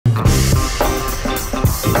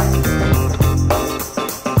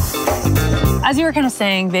As you were kind of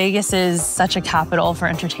saying, Vegas is such a capital for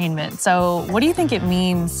entertainment. So what do you think it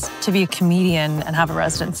means to be a comedian and have a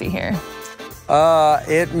residency here?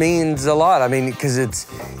 It means a lot. I mean, because it's,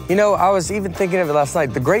 you know, I was even thinking of it last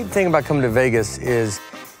night. The great thing about coming to Vegas is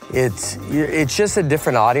it's just a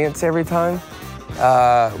different audience every time,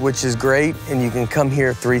 which is great. And you can come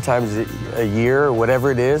here 3 times a year or whatever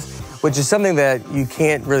it is, which is something that you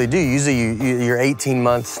can't really do. Usually you're 18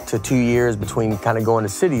 months to 2 years between kind of going to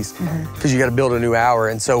cities because you got to build a new hour.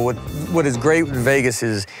 And so what is great with Vegas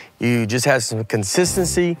is you just have some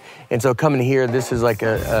consistency. And so coming here, this is like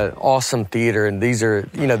an awesome theater. And these are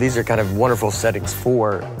kind of wonderful settings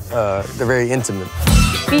for, they're very intimate.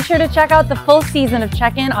 Be sure to check out the full season of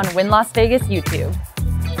Check-In on Wynn Las Vegas YouTube.